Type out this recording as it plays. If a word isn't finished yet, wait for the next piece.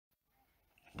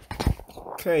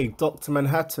Okay, Dr.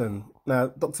 Manhattan. Now,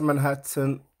 Dr.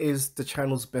 Manhattan is the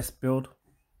channel's best build.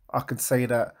 I could say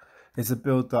that it's a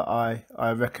build that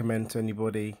I recommend to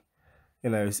anybody.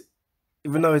 You know,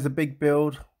 even though it's a big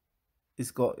build, it's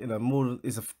got, more.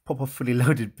 It's a proper fully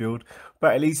loaded build,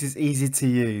 but at least it's easy to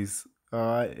use. All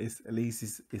right,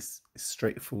 it's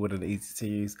straightforward and easy to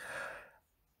use.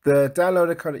 The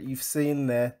downloader code that you've seen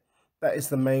there, that is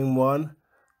the main one,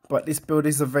 but this build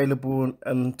is available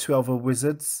on 2 other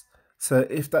wizards. So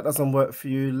if that doesn't work for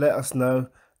you, let us know,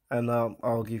 and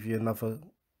I'll give you another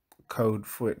code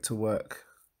for it to work.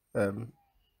 And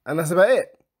that's about it.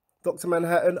 Dr.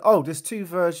 Manhattan. Oh, there's 2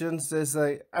 versions. There's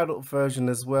a adult version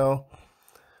as well.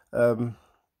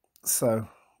 So,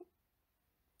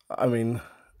 I mean,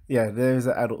 yeah, there is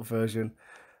an adult version,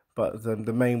 but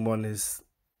the main one is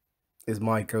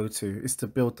my go-to. It's the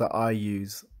build that I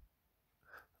use.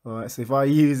 All right, so if I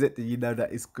use it, then you know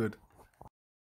that it's good.